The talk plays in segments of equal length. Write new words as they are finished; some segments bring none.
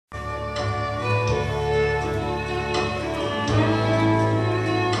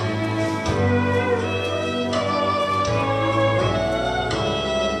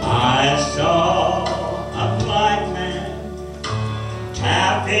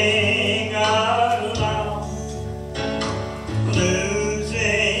sing aloud,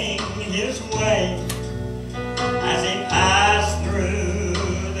 losing his way as he passed through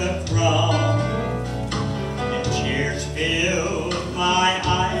the throng, and tears filled my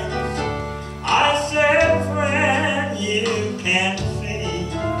eyes. I said, friend, you can't see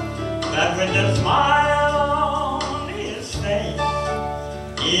that with a smile on his face,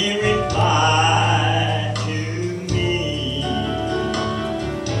 he replied to me,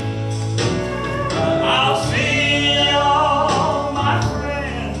 I'll see all my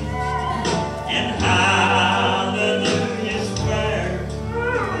friends in Hallelujah Square.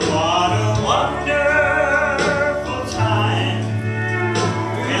 What a wonderful time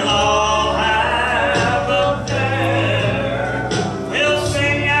we'll all have up there. We'll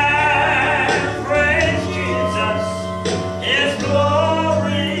sing and praise Jesus, His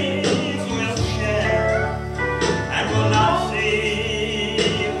glory we'll share, and we'll not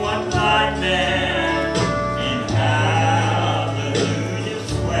see one like man in Hallelujah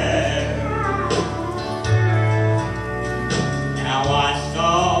Square. Now I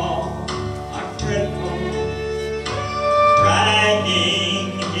saw a cripple dragging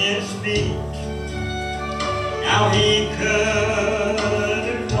his feet. Now he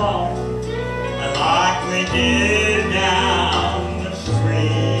couldn't walk like we did down the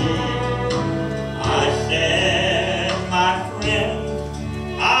street. I said, my friend,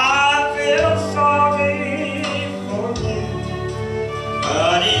 I feel sorry for you.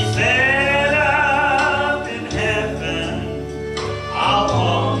 But he said, up in heaven, I'll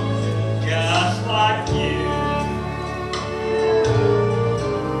walk just like you.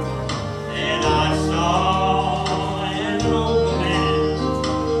 And I saw an old man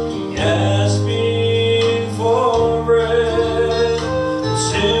gasping for breath.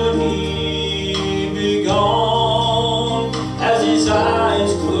 Soon he'd be gone as his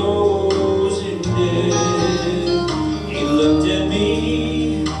eyes closed in death. He looked at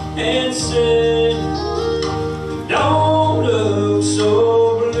me and said, don't look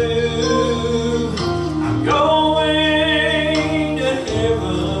so blue. I'm going to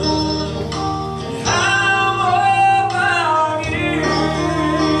heaven. How about you?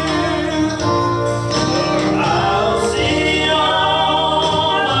 I'll see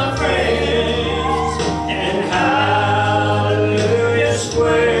all my friends in Hallelujah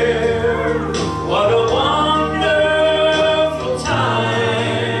Square. What a wonderful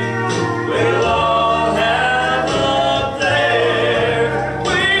time we'll all have up there.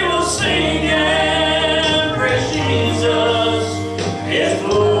 We will sing and praise Jesus, His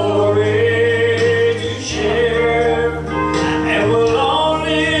glory to share, and we'll all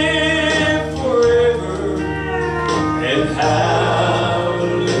live forever in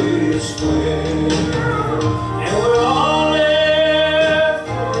Hallelujah Square. And we'll all live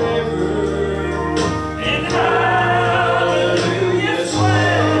forever in Hallelujah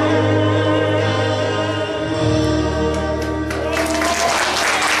Square.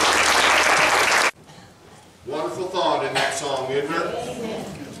 Wonderful thought in that song, isn't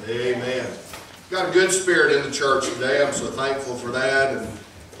it? Amen. Got a good spirit in the church today. I'm so thankful for that, and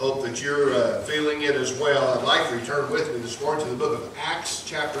hope that you're feeling it as well. I'd like for you to turn with me this morning to the book of Acts,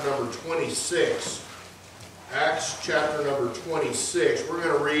 chapter number 26. Acts, chapter number 26. We're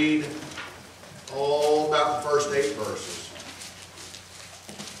going to read all about the first 8 verses.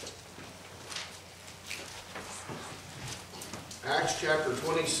 Acts chapter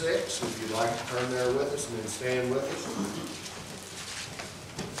 26, if you'd like to turn there with us and then stand with us.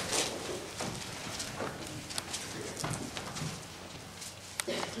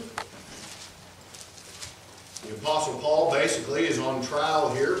 The Apostle Paul basically is on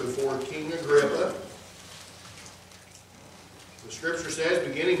trial here before King Agrippa. The scripture says,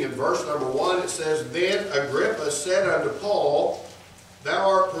 beginning in verse number 1, it says, Then Agrippa said unto Paul, Thou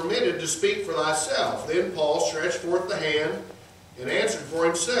art permitted to speak for thyself. Then Paul stretched forth the hand and answered for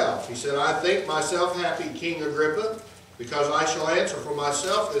himself. He said, I think myself happy, King Agrippa, because I shall answer for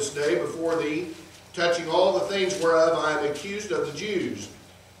myself this day before thee, touching all the things whereof I am accused of the Jews,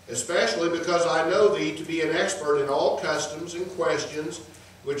 especially because I know thee to be an expert in all customs and questions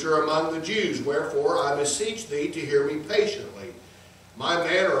which are among the Jews. Wherefore I beseech thee to hear me patiently. My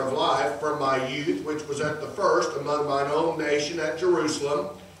manner of life from my youth, which was at the first among mine own nation at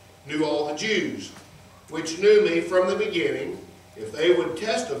Jerusalem, knew all the Jews, which knew me from the beginning, if they would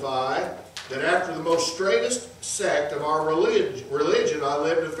testify that after the most straightest sect of our religion I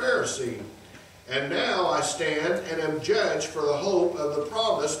lived a Pharisee. And now I stand and am judged for the hope of the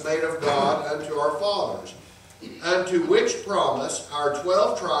promise made of God unto our fathers, unto which promise our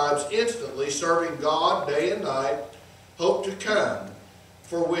 12 tribes instantly serving God day and night hope to come.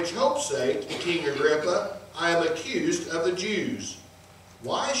 for which hope's sake, King Agrippa, I am accused of the Jews.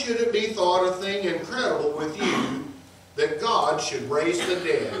 Why should it be thought a thing incredible with you that God should raise the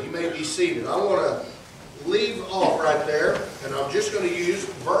dead? You may be seated. I want to leave off right there, and I'm just going to use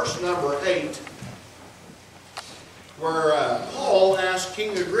verse number 8, where Paul asked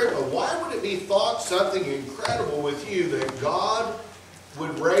King Agrippa, why would it be thought something incredible with you that God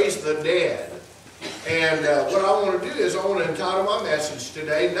would raise the dead? And what I want to do is I want to entitle my message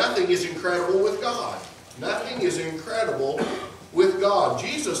today, Nothing is Incredible with God. Nothing is incredible with God.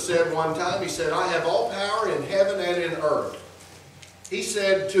 Jesus said one time, he said, I have all power in heaven and in earth. He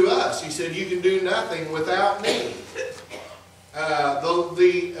said to us, he said, you can do nothing without me.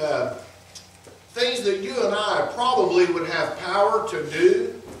 The things that you and I probably would have power to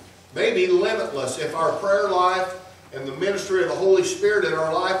do may be limitless if our prayer life and the ministry of the Holy Spirit in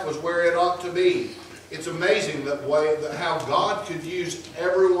our life was where it ought to be. It's amazing how God could use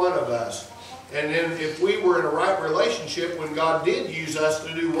every one of us. And then if we were in a right relationship, when God did use us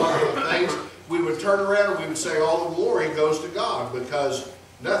to do wonderful things, we would turn around and we would say all the glory goes to God, because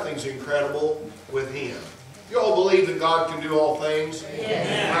nothing's incredible with Him. You all believe that God can do all things?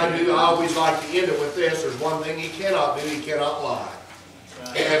 Yes. I do. I always like to end it with this. There's one thing He cannot do. He cannot lie.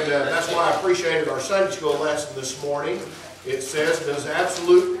 And that's why I appreciated our Sunday school lesson this morning. It says, does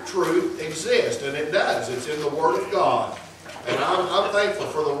absolute truth exist? And it does. It's in the Word of God. And I'm thankful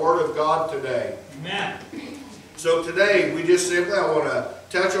for the Word of God today. Amen. So today, we just simply, I want to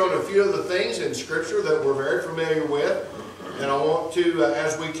touch on a few of the things in Scripture that we're very familiar with. And I want to,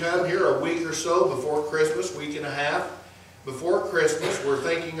 as we come here a week or so before Christmas, week and a half before Christmas, we're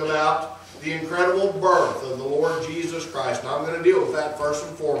thinking about the incredible birth of the Lord Jesus Christ. And I'm going to deal with that first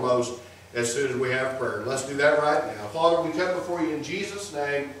and foremost as soon as we have prayer. Let's do that right now. Father, we come before you in Jesus'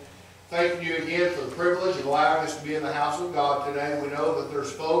 name, thanking you again for the privilege of allowing us to be in the house of God today. We know that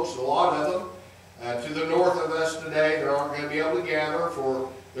there's folks, a lot of them, to the north of us today that aren't going to be able to gather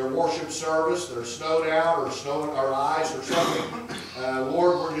for their worship service. They're snowed out or snowing our ice or something.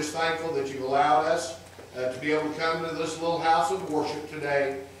 Lord, we're just thankful that you've allowed us to be able to come to this little house of worship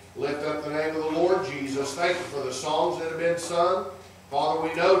today. Lift up the name of the Lord Jesus. Thank you for the songs that have been sung. Father,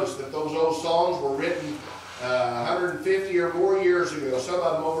 we noticed that those old songs were written 150 or more years ago, some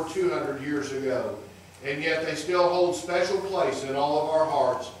of them over 200 years ago. And yet they still hold special place in all of our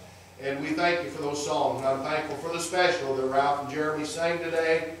hearts. And we thank you for those songs. And I'm thankful for the special that Ralph and Jeremy sang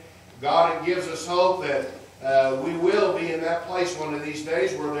today. God, it gives us hope that we will be in that place one of these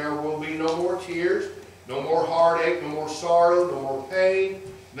days where there will be no more tears, no more heartache, no more sorrow, no more pain.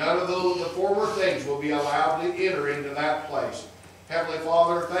 None of the former things will be allowed to enter into that place. Heavenly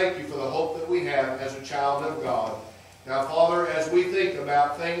Father, thank you for the hope that we have as a child of God. Now, Father, as we think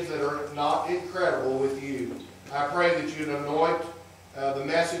about things that are not incredible with you, I pray that you'd anoint the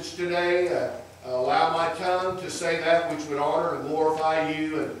message today. Allow my tongue to say that which would honor and glorify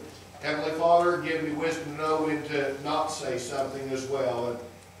you. And Heavenly Father, give me wisdom to know when to not say something as well.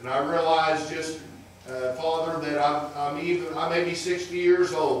 And I realize just, Father, that I may be 60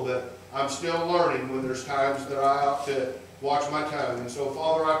 years old, but I'm still learning when there's times that I ought to watch my tongue. And so,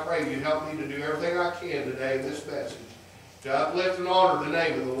 Father, I pray you help me to do everything I can today in this message to uplift and honor the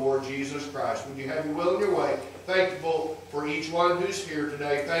name of the Lord Jesus Christ. Would you have your will and your way? Thankful for each one who's here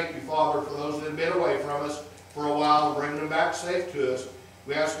today. Thank you, Father, for those that have been away from us for a while and bringing them back safe to us.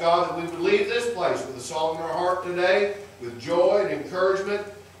 We ask, God, that we would leave this place with a song in our heart today, with joy and encouragement.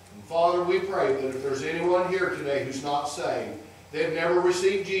 And Father, we pray that if there's anyone here today who's not saved, they've never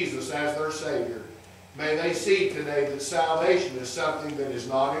received Jesus as their Savior, may they see today that salvation is something that is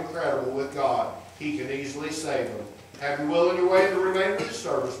not incredible with God. He can easily save them. Have your will and your way in the remainder of the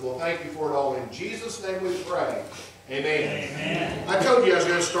service. We'll thank you for it all. In Jesus' name we pray. Amen. Amen. I told you I was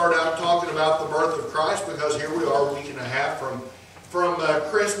going to start out talking about the birth of Christ because here we are a week and a half from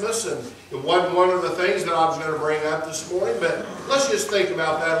Christmas, and it wasn't one of the things that I was going to bring up this morning, but let's just think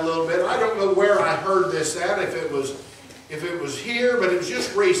about that a little bit. I don't know where I heard this at, if it was here, but it was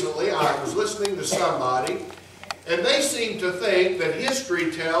just recently. I was listening to somebody, and they seemed to think that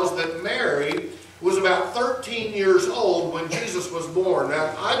history tells that Mary was about 13 years old when Jesus was born.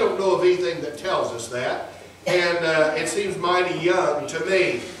 Now, I don't know of anything that tells us that, and it seems mighty young to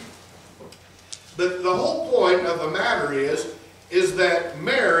me. But the whole point of the matter is that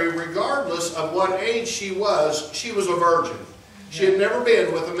Mary, regardless of what age she was a virgin. She had never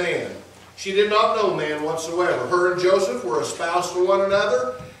been with a man. She did not know man whatsoever. Her and Joseph were espoused to one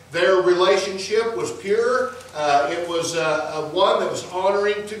another. Their relationship was pure. It was one that was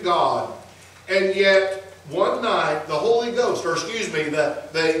honoring to God. And yet, one night, the Holy Ghost, or excuse me,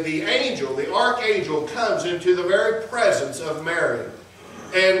 the angel, the archangel, comes into the very presence of Mary.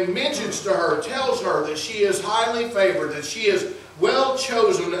 and mentions to her, tells her that she is highly favored, that she is well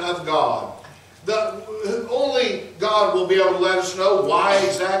chosen of God. Only God will be able to let us know why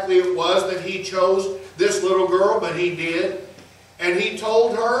exactly it was that He chose this little girl, but He did. And He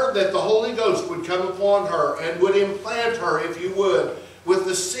told her that the Holy Ghost would come upon her and would implant her, if you would, with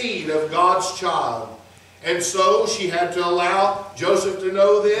the seed of God's child. And so she had to allow Joseph to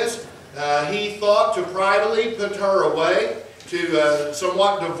know this. He thought to privately put her away, to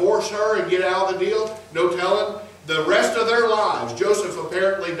somewhat divorce her and get out of the deal. No telling. The rest of their lives, Joseph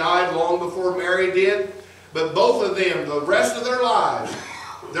apparently died long before Mary did, but both of them, the rest of their lives,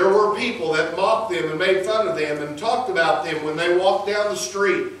 there were people that mocked them and made fun of them and talked about them when they walked down the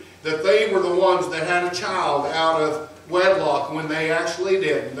street, that they were the ones that had a child out of wedlock when they actually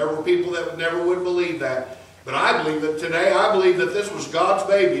didn't. There were people that never would believe that. But I believe that today, I believe that this was God's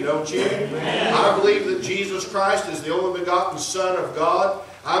baby, don't you? Amen. I believe that Jesus Christ is the only begotten Son of God.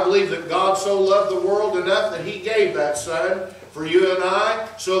 I believe that God so loved the world enough that He gave that Son for you and I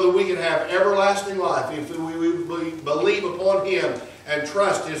so that we can have everlasting life if we believe upon Him and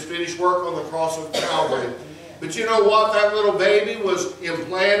trust His finished work on the cross of Calvary. But you know what? That little baby was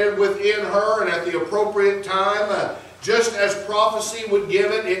implanted within her, and at the appropriate time, just as prophecy would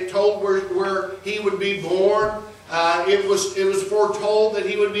give it, it told where He would be born. It was foretold that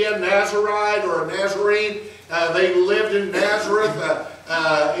He would be a Nazarite or a Nazarene. They lived in Nazareth.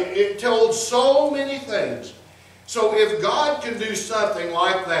 It told so many things. So if God can do something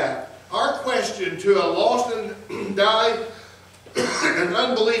like that, our question to a lost and dying and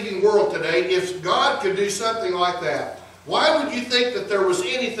unbelieving world today, if God could do something like that, why would you think that there was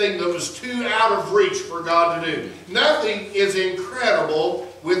anything that was too out of reach for God to do? Nothing is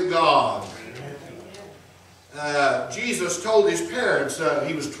incredible with God. Jesus told His parents,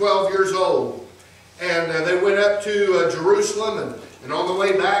 He was 12 years old, and they went up to Jerusalem, and on the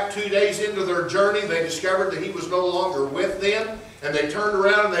way back, 2 days into their journey, they discovered that He was no longer with them, and they turned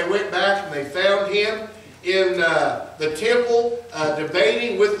around and they went back and they found Him in the temple,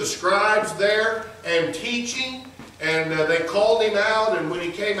 debating with the scribes there and teaching. And they called Him out, and when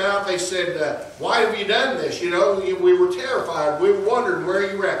He came out, they said, why have you done this? You know, we were terrified. We were wondering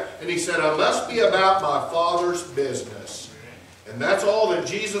where you were at. And He said, I must be about my Father's business. And that's all that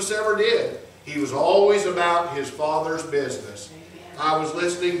Jesus ever did. He was always about His Father's business. I was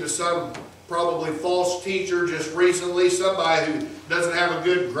listening to some probably false teacher just recently, somebody who doesn't have a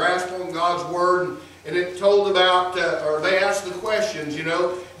good grasp on God's Word, and it told about, or they asked the questions, you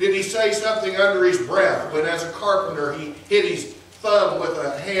know, did He say something under His breath when as a carpenter He hit His thumb with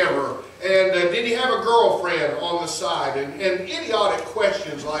a hammer? And did He have a girlfriend on the side? And idiotic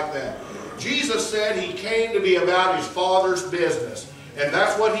questions like that. Jesus said He came to be about His Father's business. And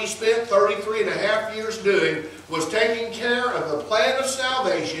that's what He spent 33.5 years doing, was taking care of the plan of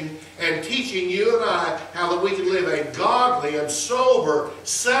salvation and teaching you and I how that we can live a godly and sober,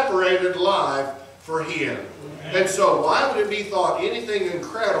 separated life for Him. And so why would it be thought anything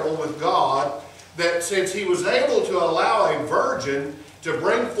incredible with God that since He was able to allow a virgin to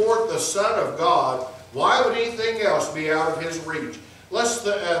bring forth the Son of God, why would anything else be out of His reach? Let's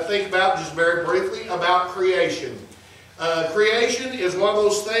think about, just very briefly, about creation. Creation is one of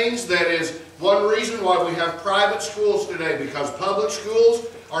those things that is one reason why we have private schools today, because public schools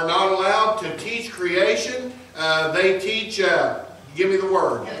are not allowed to teach creation. They teach, give me the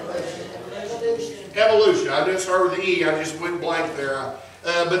word. Evolution. I didn't start with the E, I just went blank there.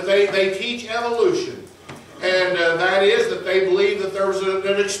 But they teach evolution. And that is that they believe that there was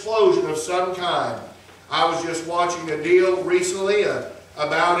an explosion of some kind. I was just watching a deal recently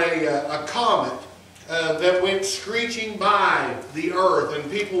about a comet that went screeching by the earth, and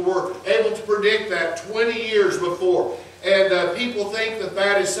people were able to predict that 20 years before. And people think that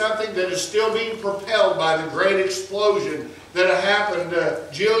that is something that is still being propelled by the great explosion that happened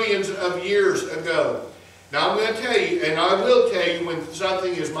jillions of years ago. Now I'm going to tell you, and I will tell you when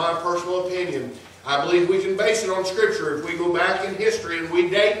something is my personal opinion. I believe we can base it on Scripture if we go back in history and we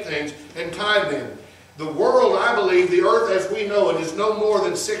date things and time them. The world, I believe, the earth as we know it, is no more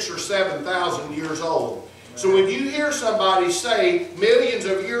than 6,000 or 7,000 years old. So when you hear somebody say millions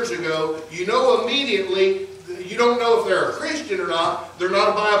of years ago, you know immediately, you don't know if they're a Christian or not, they're not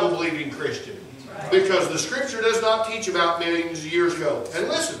a Bible-believing Christian. Because the Scripture does not teach about millions of years ago. And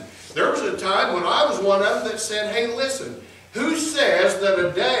listen, there was a time when I was one of them that said, hey, listen, who says that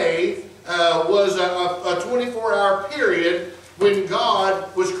a day was a 24-hour period when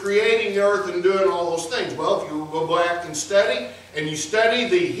God was creating the earth and doing all those things? Well, if you go back and study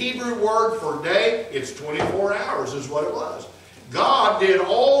the Hebrew word for day, it's 24 hours is what it was. God did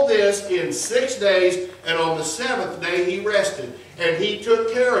all this in 6 days, and on the seventh day He rested. and He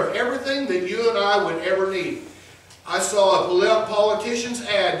took care of everything that you and I would ever need. I saw a politician's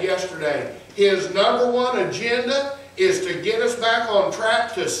ad yesterday. His #1 agenda is to get us back on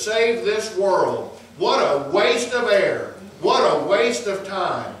track to save this world. What a waste of air. What a waste of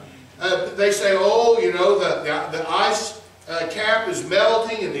time. They say, oh, you know, the ice cap is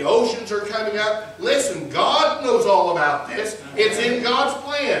melting and the oceans are coming up. Listen, God knows all about this. It's in God's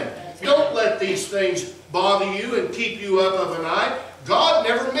plan. Don't let these things bother you and keep you up of a night. God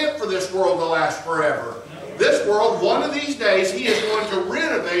never meant for this world to last forever. This world, one of these days, He is going to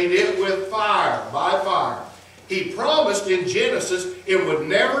renovate it with fire, by fire. He promised in Genesis it would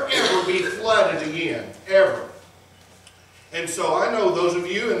never ever be flooded again, ever. And so I know those of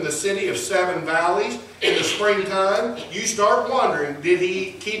you in the city of Seven Valleys, in the springtime, you start wondering, did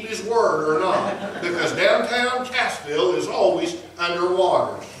He keep His word or not? Because downtown Cassville is always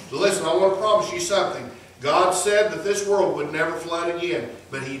underwater. So listen, I want to promise you something. God said that this world would never flood again,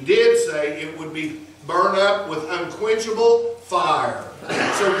 but He did say it would be burned up with unquenchable fire.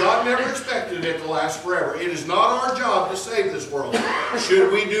 So God never expected it to last forever. It is not our job to save this world.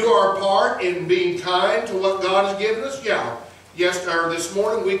 Should we do our part in being kind to what God has given us? Yeah. This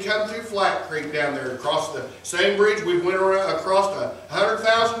morning we come through Flat Creek down there, across the same bridge we've went across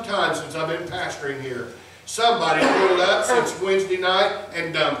 100,000 times since I've been pastoring here. Somebody pulled up since Wednesday night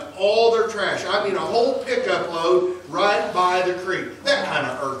and dumped all their trash. I mean a whole pickup load right by the creek. That kind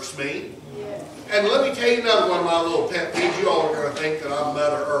of irks me. And let me tell you another one of my little pet peeves. You all are going to think that I'm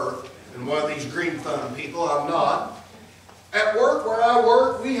Mother Earth and one of these green thumb people. I'm not. At work, where I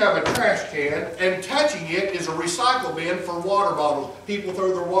work, we have a trash can, and touching it is a recycle bin for water bottles. People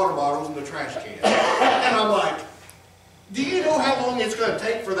throw their water bottles in the trash can. And I'm like, do you know how long it's going to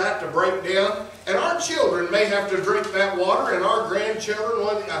take for that to break down? And our children may have to drink that water, and our grandchildren,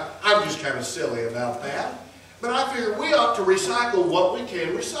 I'm just kind of silly about that. But I figure we ought to recycle what we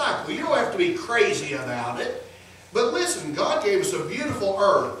can recycle. You don't have to be crazy about it. But listen, God gave us a beautiful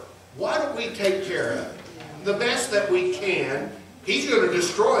earth. Why don't we take care of it? The best that we can. He's going to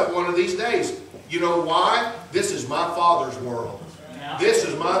destroy it one of these days. You know why? This is my Father's world. This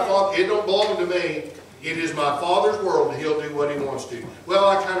is my Father. It don't belong to me. It is my Father's world, and He'll do what He wants to. Well,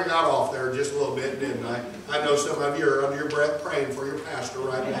 I kind of got off there just a little bit, didn't I? I know some of you are under your breath praying for your pastor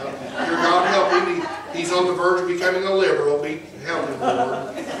right now. Your God help him. He's on the verge of becoming a liberal. Help him,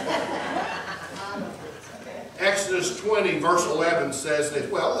 Lord. Exodus 20, verse 11 says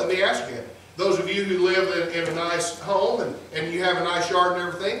that, well, let me ask you, those of you who live in a nice home and you have a nice yard and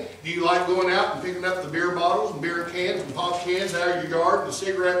everything, do you like going out and picking up the beer bottles and beer cans and pop cans out of your yard and the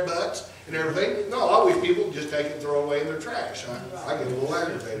cigarette butts and everything? No, always people just take it and throw it away in their trash. I get a little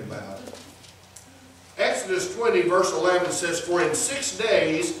aggravated about it. Exodus 20, verse 11 says, for in 6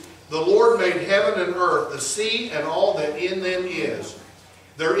 days the Lord made heaven and earth, the sea and all that in them is.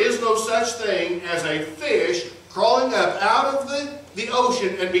 There is no such thing as a fish crawling up out of the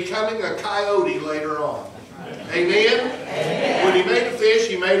ocean and becoming a coyote later on. Amen? Amen? When He made a fish,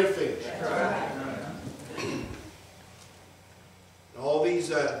 He made a fish. All these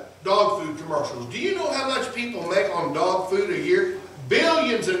dog food commercials. Do you know how much people make on dog food a year?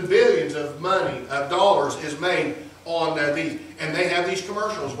 Billions and billions of money, dollars is made on these. And they have these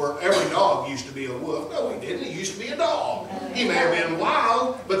commercials where every dog used to be a wolf. No, he didn't. He used to be a dog. He may have been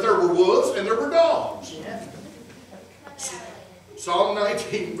wild, but there were wolves and there were dogs. Psalm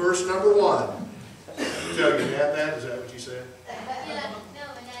 19, verse number 1. Tell you that? Is that what you said? No, but I didn't tell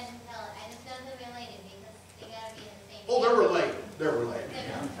it. I just know they're related because they gotta be in the same. Oh, they're related. They're related.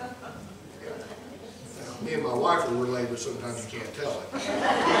 Me and my wife are related, but sometimes you can't tell it.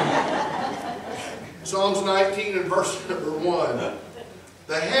 Psalms 19 and verse number 1.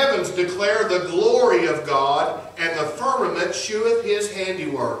 The heavens declare the glory of God, and the firmament sheweth His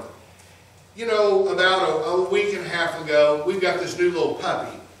handiwork. You know, about a week and a half ago, we've got this new little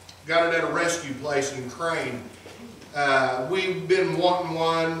puppy. Got it at a rescue place in Crane. We've been wanting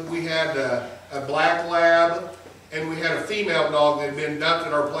one. We had a black lab, and we had a female dog that had been dumped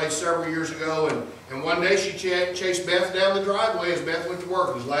at our place several years ago. And one day she chased Beth down the driveway as Beth went to work.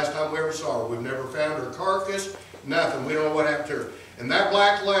 It was the last time we ever saw her. We've never found her carcass, nothing. We don't know what happened to her. And that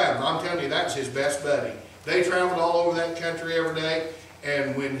black lab, I'm telling you, that's his best buddy. They traveled all over that country every day.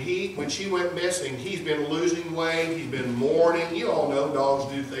 And when she went missing, he's been losing weight, he's been mourning. You all know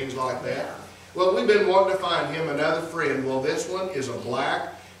dogs do things like that. Well, we've been wanting to find him another friend. Well, this one is a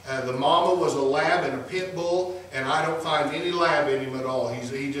black. The mama was a lab and a pit bull, and I don't find any lab in him at all.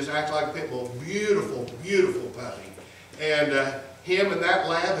 He just acts like a pit bull. Beautiful, beautiful puppy. And him and that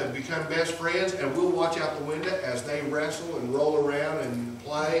lab have become best friends, and we'll watch out the window as they wrestle and roll around and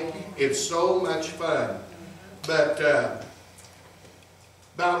play. It's so much fun. But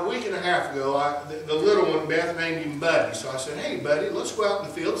about a week and a half ago, the little one, Beth, named him Buddy. So I said, hey, Buddy, let's go out in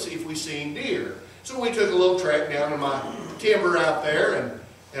the field and see if we seen deer. So we took a little trek down to my timber out there,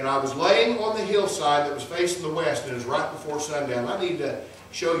 and I was laying on the hillside that was facing the west, and it was right before sundown. I need to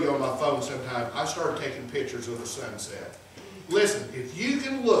show you on my phone sometime. I started taking pictures of the sunset. Listen, if you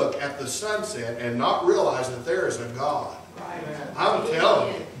can look at the sunset and not realize that there is a God, I'm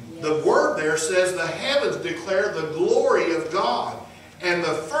telling you, the word there says the heavens declare the glory of God, and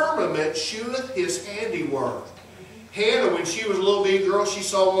the firmament sheweth his handiwork. Hannah, when she was a little bitty girl, she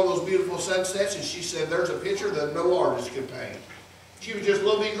saw one of those beautiful sunsets, and she said, there's a picture that no artist could paint. She was just a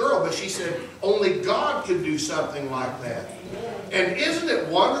little bitty girl, but she said, only God could do something like that. And isn't it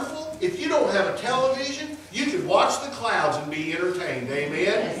wonderful? If you don't have a television, you could watch the clouds and be entertained.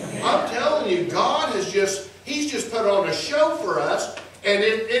 Amen? I'm telling you, God has He's just put on a show for us, and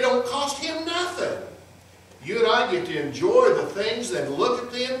it don't cost Him nothing. You and I get to enjoy the things and look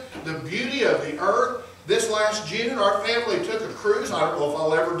at them, the beauty of the earth. This last June, our family took a cruise. I don't know if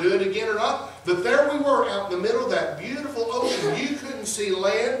I'll ever do it again or not, but there we were out in the middle of that beautiful ocean. You couldn't see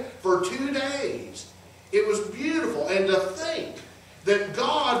land for 2 days. It was beautiful. And to think that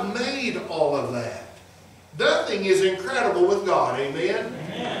God made all of that. Nothing is incredible with God. Amen?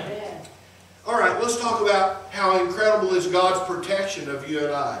 Amen. All right, let's talk about how incredible is God's protection of you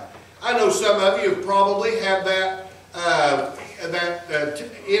and I. I know some of you have probably had that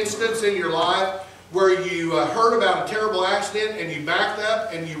instance in your life where you heard about a terrible accident and you backed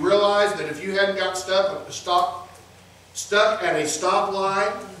up and you realized that if you hadn't got stuck at a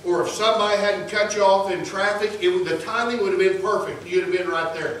stoplight, or if somebody hadn't cut you off in traffic, the timing would have been perfect. You'd have been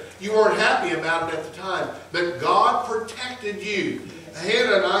right there. You weren't happy about it at the time, but God protected you.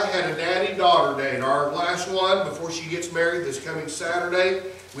 Hannah and I had a daddy-daughter date, our last one before she gets married this coming Saturday.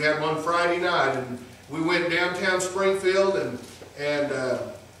 We had one Friday night, and we went downtown Springfield, and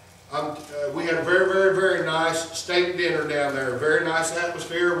we had a very, very, very nice steak dinner down there. Very nice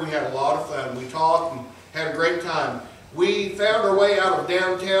atmosphere. We had a lot of fun. We talked and had a great time. We found our way out of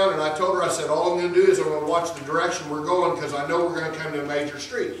downtown, and I told her, I said, all I'm going to do is I'm going to watch the direction we're going because I know we're going to come to a major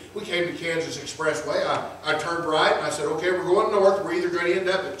street. We came to Kansas Expressway. I turned right, and I said, okay, we're going north. We're either going to end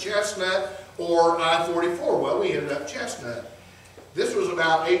up at Chestnut or I-44. Well, we ended up Chestnut. This was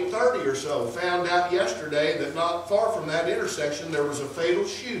about 8:30 or so. Found out yesterday that not far from that intersection there was a fatal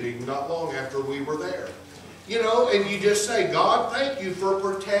shooting not long after we were there. You know, and you just say, God, thank you for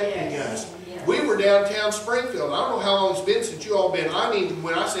protecting us. Yes. We were downtown Springfield. I don't know how long it's been since you all been. I mean,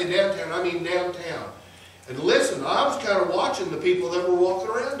 when I say downtown, I mean downtown. And listen, I was kind of watching the people that were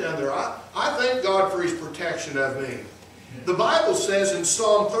walking around down there. I thank God for His protection of me. The Bible says in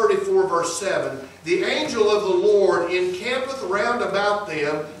Psalm 34, verse 7, the angel of the Lord encampeth round about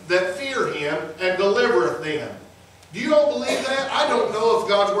them that fear Him and delivereth them. Do you all believe that? I don't know if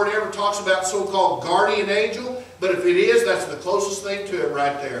God's Word ever talks about so-called guardian angel, but if it is, that's the closest thing to it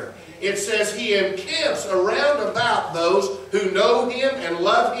right there. It says He encamps around about those who know Him and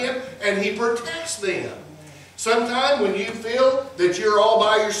love Him, and He protects them. Sometime when you feel that you're all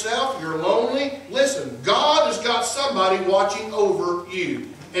by yourself, you're lonely, listen, God has got somebody watching over you,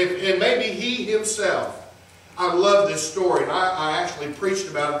 and maybe He Himself. I love this story, and I actually preached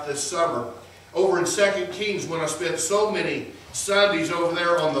about it this summer. Over in 2 Kings, when I spent so many Sundays over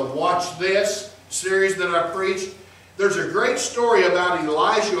there on the Watch This series that I preached, there's a great story about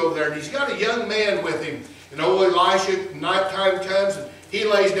Elisha over there, and he's got a young man with him. And old Elisha, nighttime comes, and he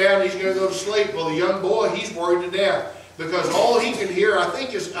lays down, he's going to go to sleep. Well, the young boy, he's worried to death, because all he can hear, I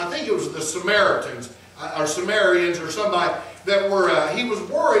think it was the Samaritans, or Sumerians, or somebody that were, he was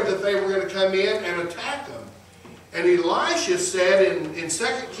worried that they were going to come in and attack him. And Elisha said in 2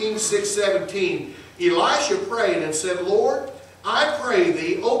 Kings 6:17, Elisha prayed and said, Lord, I pray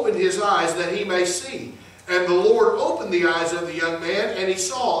Thee, open his eyes that he may see. And the Lord opened the eyes of the young man, and he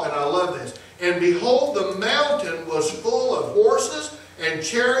saw, and I love this, and behold, the mountain was full of horses and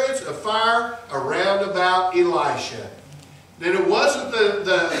chariots of fire around about Elisha. Then it wasn't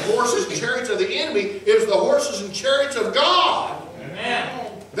the horses and chariots of the enemy, it was the horses and chariots of God.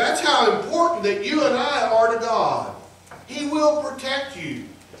 Amen. That's how important that you and I are to God. He will protect you.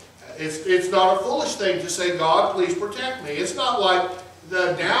 It's not a foolish thing to say, God, please protect me. It's not like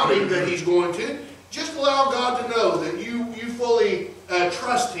the doubting that He's going to. Just allow God to know that you fully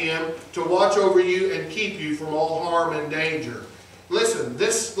trust Him to watch over you and keep you from all harm and danger. Listen,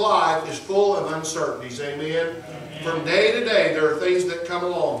 this life is full of uncertainties. Amen? Amen. From day to day, there are things that come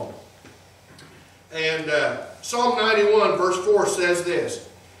along. And Psalm 91, verse 4 says this,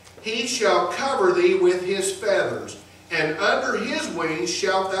 He shall cover thee with His feathers, and under His wings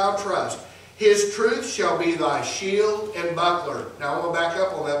shalt thou trust. His truth shall be thy shield and buckler. Now I'm going to back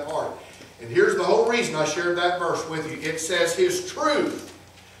up on that part. And here's the whole reason I shared that verse with you. It says His truth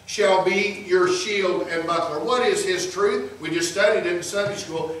shall be your shield and buckler. What is His truth? We just studied it in Sunday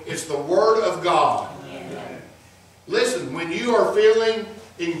school. It's the Word of God. Listen, when you are feeling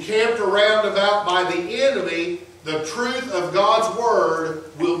encamped around about by the enemy, the truth of God's Word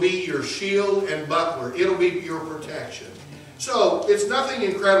will be your shield and buckler. It'll be your protection. So, it's nothing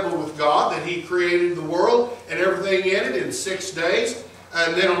incredible with God that He created the world and everything in it in 6 days.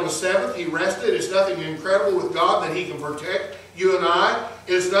 And then on the 7th, He rested. It's nothing incredible with God that He can protect you and I.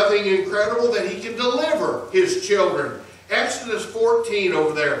 It's nothing incredible that He can deliver His children. Exodus 14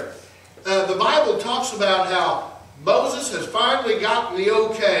 over there. The Bible talks about how Moses has finally gotten the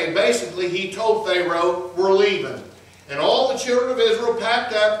okay. Basically, he told Pharaoh, we're leaving. And all the children of Israel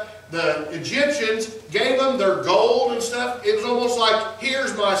packed up. The Egyptians gave them their gold and stuff. It was almost like,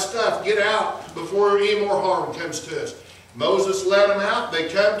 here's my stuff. Get out before any more harm comes to us. Moses let them out. They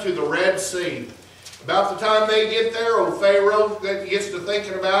come to the Red Sea. About the time they get there, old Pharaoh gets to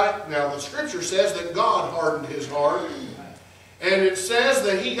thinking about it. Now, the Scripture says that God hardened his heart. And it says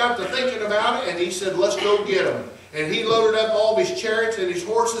that he got to thinking about it, and he said, let's go get them. And he loaded up all of his chariots and his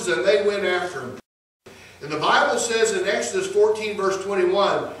horses, and they went after him. And the Bible says in Exodus 14, verse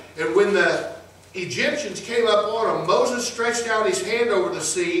 21, and when the Egyptians came up on them, Moses stretched out his hand over the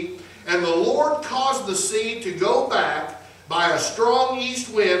sea, and the Lord caused the sea to go back by a strong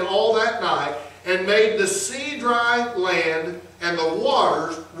east wind all that night, and made the sea dry land, and the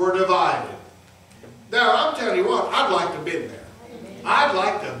waters were divided. Now, I'm telling you what, I'd like to have been there. I'd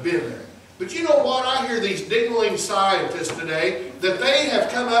like to have been there. But you know what? I hear these dingling scientists today that they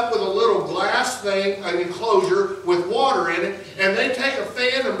have come up with a little glass thing, an enclosure with water in it, and they take a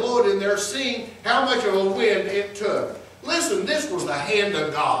fan and blow it in there, seeing how much of a wind it took. Listen, this was the hand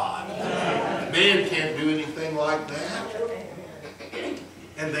of God. Man can't do anything like that.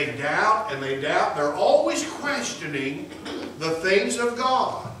 And they doubt, and they doubt. They're always questioning the things of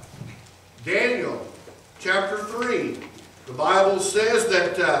God. Daniel chapter 3. The Bible says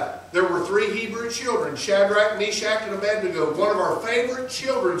that there were 3 Hebrew children, Shadrach, Meshach, and Abednego. One of our favorite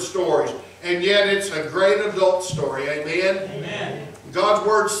children's stories. And yet it's a great adult story. Amen? Amen. God's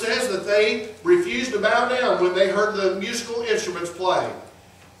Word says that they refused to bow down when they heard the musical instruments play.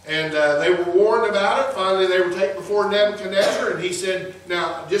 And they were warned about it. Finally, they were taken before Nebuchadnezzar. And he said,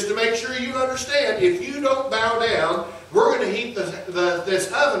 now, just to make sure you understand, if you don't bow down, we're going to heat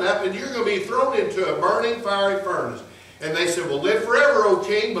this oven up, and you're going to be thrown into a burning fiery furnace. And they said, well, live forever, O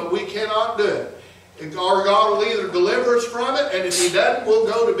king, but we cannot do it. And our God will either deliver us from it, and if He doesn't, we'll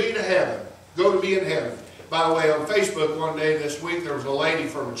go to be to heaven. Go to be in heaven. By the way, on Facebook one day this week, there was a lady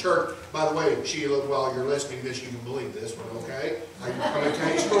from a church. By the way, Sheila, while you're listening to this, you can believe this one, okay? I'm going to tell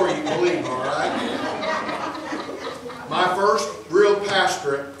you a story you can believe, all right? My first real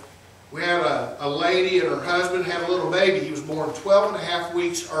pastorate, we had a lady and her husband had a little baby. He was born 12 and a half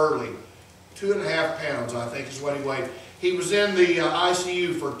weeks early. 2.5 pounds, I think, is what he weighed. He was in the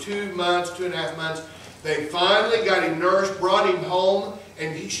ICU for 2 months, 2.5 months. They finally got him nursed, brought him home,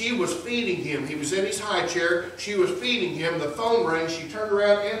 and she was feeding him. He was in his high chair. She was feeding him. The phone rang. She turned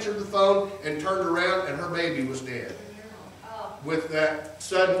around, answered the phone, and turned around, and her baby was dead. With that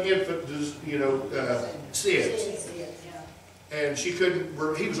sudden infant, SIDS. And she couldn't,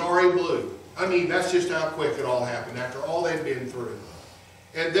 he was already blue. I mean, that's just how quick it all happened after all they'd been through.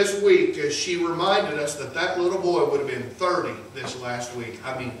 And this week, she reminded us that that little boy would have been 30 this last week.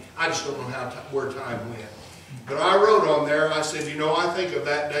 I mean, I just don't know where time went. But I wrote on there, I said, you know, I think of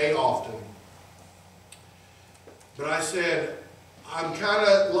that day often. But I said, I'm kind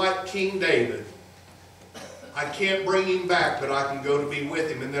of like King David. I can't bring him back, but I can go to be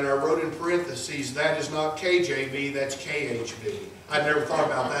with him. And then I wrote in parentheses, that is not KJV, that's KHV. I'd never thought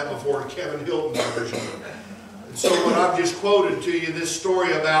about that before, Kevin Hilton's version. And so what I've just quoted to you, this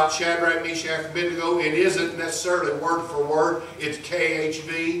story about Shadrach, Meshach, and Abednego, it isn't necessarily word for word, it's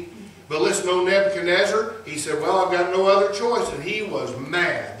KHV. But listen to Nebuchadnezzar, he said, well, I've got no other choice. And he was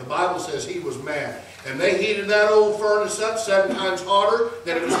mad. The Bible says he was mad. And they heated that old furnace up 7 times hotter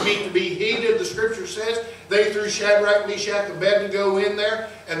than it was meant to be heated. The Scripture says they threw Shadrach, Meshach, and Abednego in there.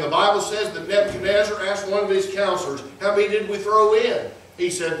 And the Bible says that Nebuchadnezzar asked one of his counselors, how many did we throw in? He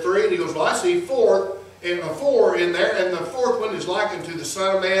said 3. And he goes, well, I see 4 in there. And the 4th one is likened to the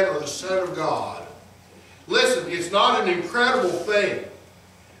Son of Man or the Son of God. Listen, it's not an incredible thing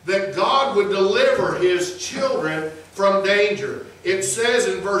that God would deliver His children from danger. It says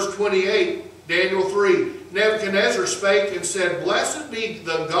in verse 28, Daniel 3, Nebuchadnezzar spake and said, blessed be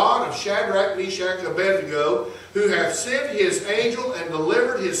the God of Shadrach, Meshach, and Abednego, who hath sent His angel and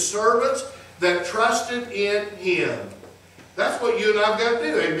delivered His servants that trusted in Him. That's what you and I've got to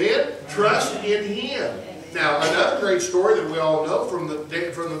do, amen? Trust in Him. Now, another great story that we all know from the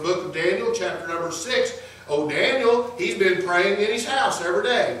book of Daniel, chapter number 6. Oh, Daniel, he's been praying in his house every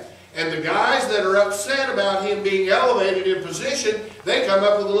day. And the guys that are upset about him being elevated in position, they come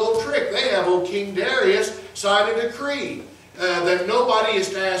up with a little trick. They have old King Darius sign a decree that nobody is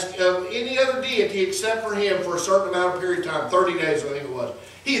to ask of any other deity except for him for a certain amount of period of time, 30 days I think it was.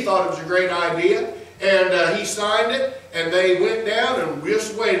 He thought it was a great idea, and he signed it, and they went down and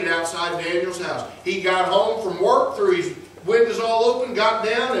just waited outside Daniel's house. He got home from work, threw his windows all open, got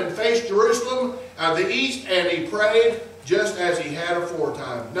down and faced Jerusalem, the east, and he prayed just as he had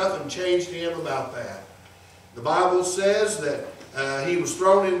aforetime. Nothing changed him about that. The Bible says that he was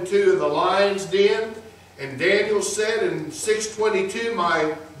thrown into the lion's den, and Daniel said in 6:22,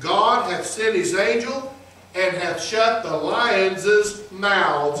 "My God hath sent his angel, and hath shut the lions'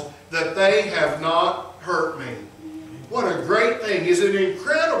 mouths, that they have not hurt me." What a great thing. Is it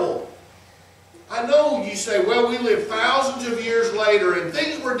incredible? I know you say, well, we live thousands of years later and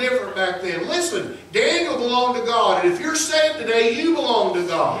things were different back then. Listen, Daniel belonged to God, and if you're saved today, you belong to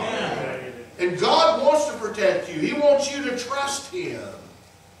God. Yeah. And God wants to protect you. He wants you to trust Him.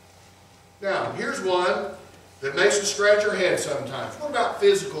 Now, here's one that makes us scratch our head sometimes. What about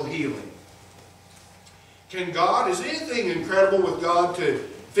physical healing? Is anything incredible with God to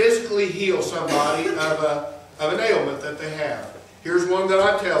physically heal somebody of an ailment that they have? Here's one that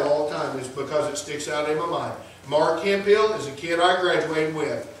I tell all the time, it's because it sticks out in my mind. Mark Hemphill is a kid I graduated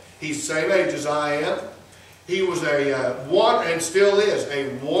with. He's the same age as I am. He was and still is,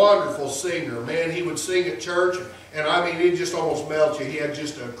 a wonderful singer. Man, he would sing at church, and I mean, he'd just almost melt you. He had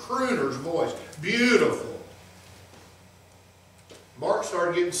just a crooner's voice. Beautiful. Mark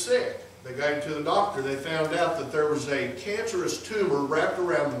started getting sick. They got him to the doctor. They found out that there was a cancerous tumor wrapped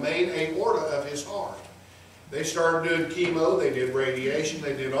around the main aorta of his heart. They started doing chemo, they did radiation,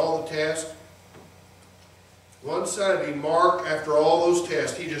 they did all the tests. One Sunday, Mark, after all those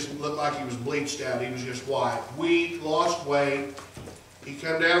tests, he just looked like he was bleached out. He was just white, weak, lost weight. He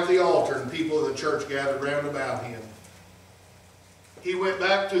come down to the altar and people of the church gathered round about him. He went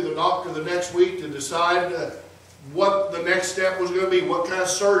back to the doctor the next week to decide what the next step was going to be, what kind of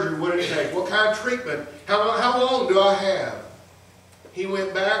surgery would it take, what kind of treatment, how long do I have? He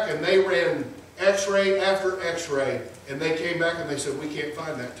went back and they ran X-ray after X-ray, and they came back and they said, we can't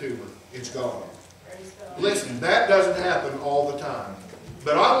find that tumor. It's gone. Listen, that doesn't happen all the time.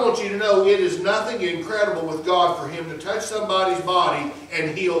 But I want you to know it is nothing incredible with God for Him to touch somebody's body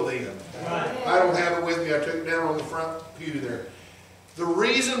and heal them. Right. I don't have it with me. I took it down on the front pew there. The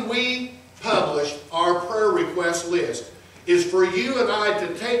reason we publish our prayer request list is for you and I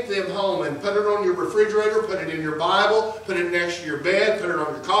to take them home and put it on your refrigerator, put it in your Bible, put it next to your bed, put it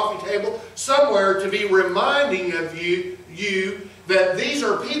on your coffee table, somewhere to be reminding of you that these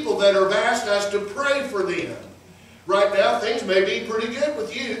are people that have asked us to pray for them. Right now, things may be pretty good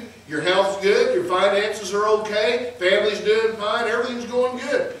with you. Your health's good, your finances are okay, family's doing fine, everything's going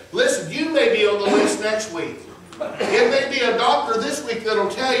good. Listen, you may be on the list next week. It may be a doctor this week that'll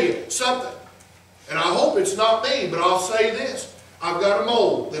tell you something. And I hope it's not me, but I'll say this. I've got a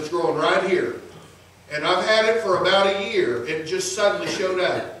mold that's growing right here. And I've had it for about a year. It just suddenly showed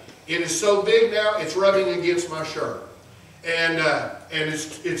up. It is so big now, it's rubbing against my shirt. And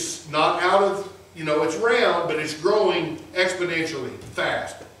it's not out of, it's round, but it's growing exponentially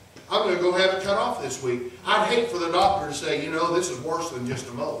fast. I'm going to go have it cut off this week. I'd hate for the doctor to say, this is worse than just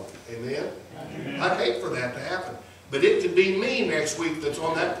a mold. Amen? I'd hate for that to happen. But it could be me next week that's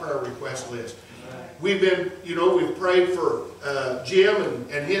on that prayer request list. We've been, we've prayed for Jim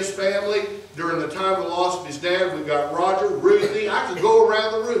and his family during the time of the loss of his dad. We've got Roger, Ruthie. I could go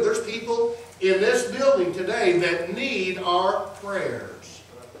around the room. There's people in this building today that need our prayers.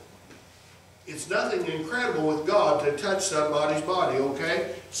 It's nothing incredible with God to touch somebody's body,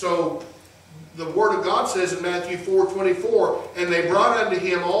 okay? So the Word of God says in Matthew 4:24, and they brought unto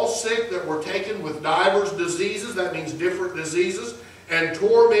him all sick that were taken with divers diseases, that means different diseases, and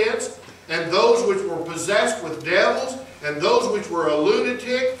torments, and those which were possessed with devils, and those which were a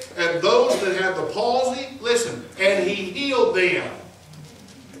lunatic, and those that had the palsy. Listen, and he healed them.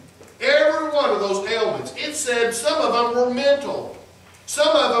 Every one of those ailments. It said some of them were mental.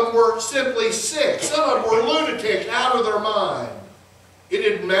 Some of them were simply sick. Some of them were lunatics out of their mind. It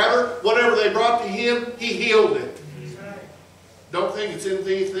didn't matter. Whatever they brought to him, he healed it. Don't think it's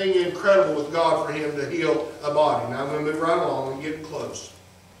anything incredible with God for him to heal a body. Now I'm going to move right along and get close.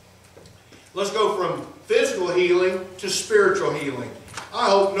 Let's go from physical healing to spiritual healing. I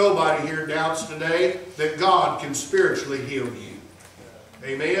hope nobody here doubts today that God can spiritually heal you.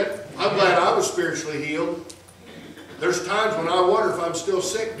 Amen? I'm glad I was spiritually healed. There's times when I wonder if I'm still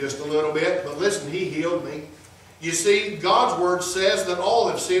sick just a little bit, but listen, He healed me. You see, God's Word says that all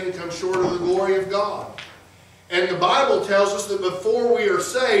have sinned and come short of the glory of God. And the Bible tells us that before we are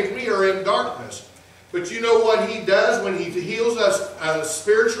saved, we are in darkness. But you know what He does when He heals us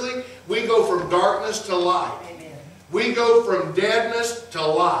spiritually? We go from darkness to light. Amen. We go from deadness to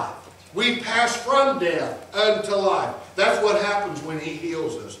life. We pass from death unto life. That's what happens when He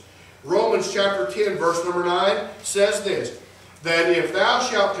heals us. Romans chapter 10, verse number 9 says this, that if thou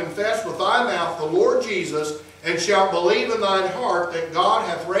shalt confess with thy mouth the Lord Jesus, and shalt believe in thine heart that God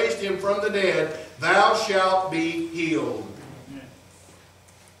hath raised Him from the dead, thou shalt be healed.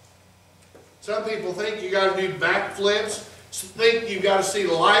 Some people think you got to do backflips, think you got to see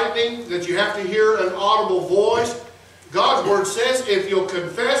lightning, that you have to hear an audible voice. God's Word says, if you'll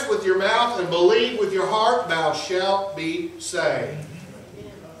confess with your mouth and believe with your heart, thou shalt be saved.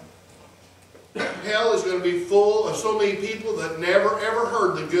 Hell is going to be full of so many people that never ever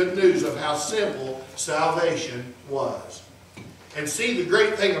heard the good news of how simple salvation was. And see, the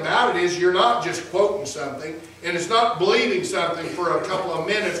great thing about it is you're not just quoting something, and it's not believing something for a couple of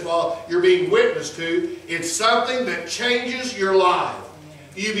minutes while you're being witnessed to. It's something that changes your life.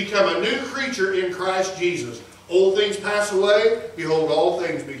 You become a new creature in Christ Jesus. Old things pass away, behold, all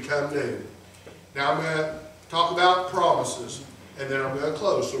things become new. Now I'm going to talk about promises, and then I'm going to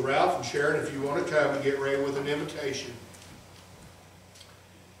close. So Ralph and Sharon, if you want to come and get ready with an invitation.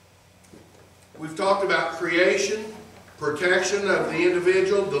 We've talked about creation, protection of the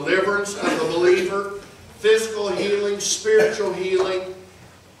individual, deliverance of the believer, physical healing, spiritual healing.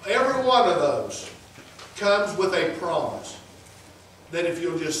 Every one of those comes with a promise that if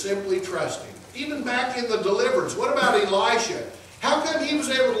you'll just simply trust Him. Even back in the deliverance, what about Elisha? How come he was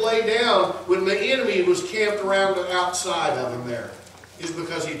able to lay down when the enemy was camped around the outside of him there? It's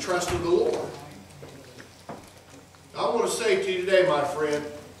because he trusted the Lord. I want to say to you today, my friend,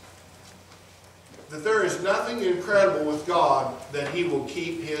 that there is nothing incredible with God that He will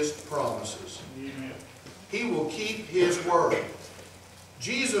keep His promises. Amen. He will keep His word.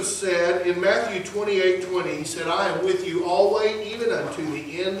 Jesus said in Matthew 28:20, He said, I am with you always, even unto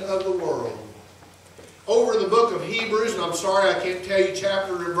the end of the world. Over in the book of Hebrews, and I'm sorry I can't tell you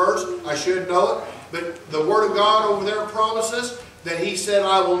chapter and verse, I should know it, but the Word of God over there promises that He said,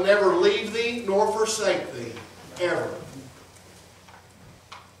 I will never leave thee nor forsake thee, ever.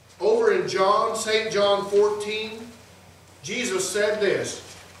 Over in St. John 14, Jesus said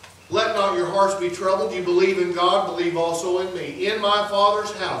this, let not your hearts be troubled. You believe in God, believe also in me. In my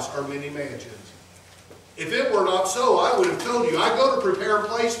Father's house are many mansions. If it were not so, I would have told you, I go to prepare a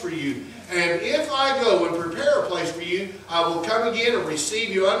place for you. And if I go and prepare a place for you, I will come again and receive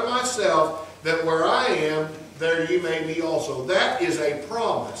you unto myself, that where I am, there you may be also. That is a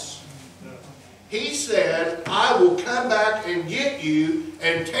promise. He said, I will come back and get you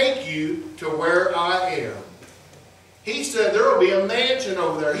and take you to where I am. He said there will be a mansion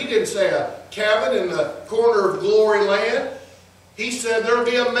over there. He didn't say a cabin in the corner of glory land. He said there will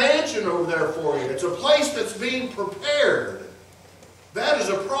be a mansion over there for you. It's a place that's being prepared. That is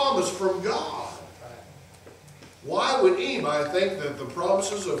a promise from God. Why would anybody think that the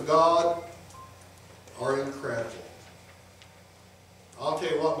promises of God are incredible? I'll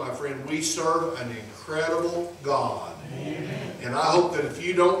tell you what, my friend, we serve an incredible God. Amen. And I hope that if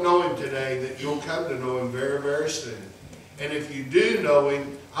you don't know Him today, that you'll come to know Him very, very soon. And if you do know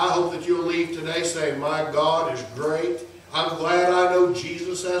Him, I hope that you'll leave today saying, my God is great. I'm glad I know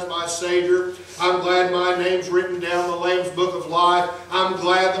Jesus as my Savior. I'm glad my name's written down in the Lamb's Book of Life. I'm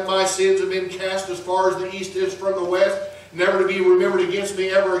glad that my sins have been cast as far as the east is from the west, never to be remembered against me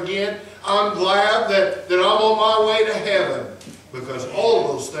ever again. I'm glad that I'm on my way to heaven, because all of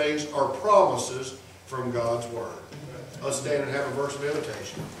those things are promises from God's Word. Let's stand and have a verse of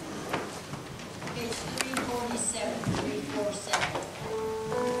invitation. Page 347,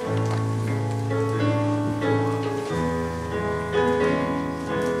 347.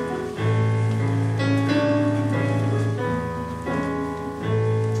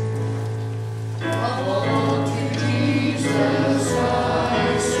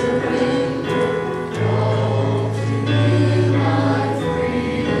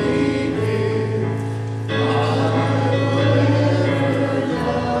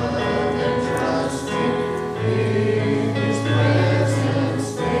 His presence.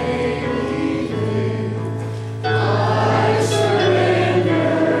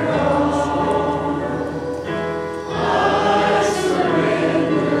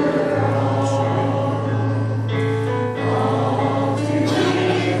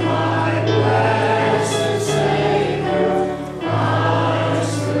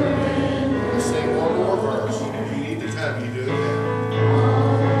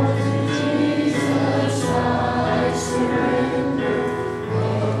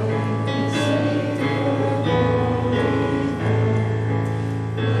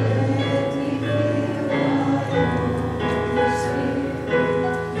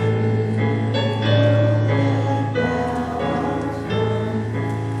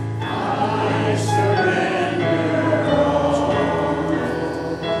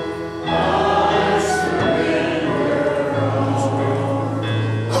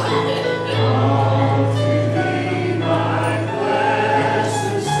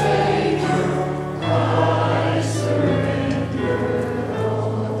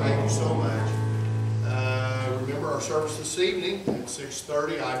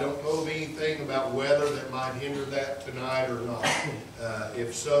 don't know of anything about weather that might hinder that tonight or not.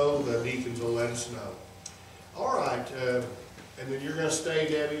 If so, the deacons will let us know. All right, and then you're gonna stay,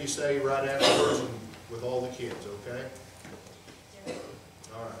 Debbie, you stay right afterwards and with all the kids, okay?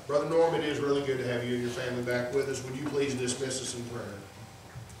 All right. Brother Norm, it is really good to have you and your family back with us. Would you please dismiss us in prayer?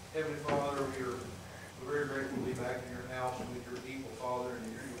 Heavenly Father, we're very grateful to be back in your house with your people, Father, and to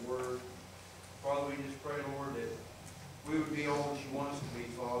hear your word. Father, we just pray, Lord, that we would be all that you want us to be,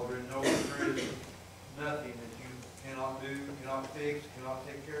 Father, and know that there is nothing that you cannot do, cannot fix, cannot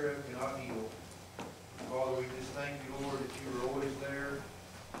take care of, cannot heal. Father, we just thank you, Lord, that you are always there.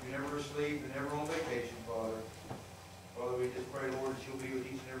 You're never asleep and never on vacation, Father. Father, we just pray, Lord, that you'll be with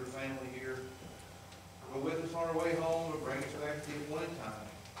each and every family here. Go with us on our way home and bring us back to the appointed time.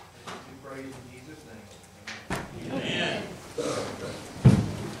 We praise in Jesus' name. Amen.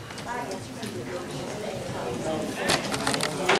 Amen.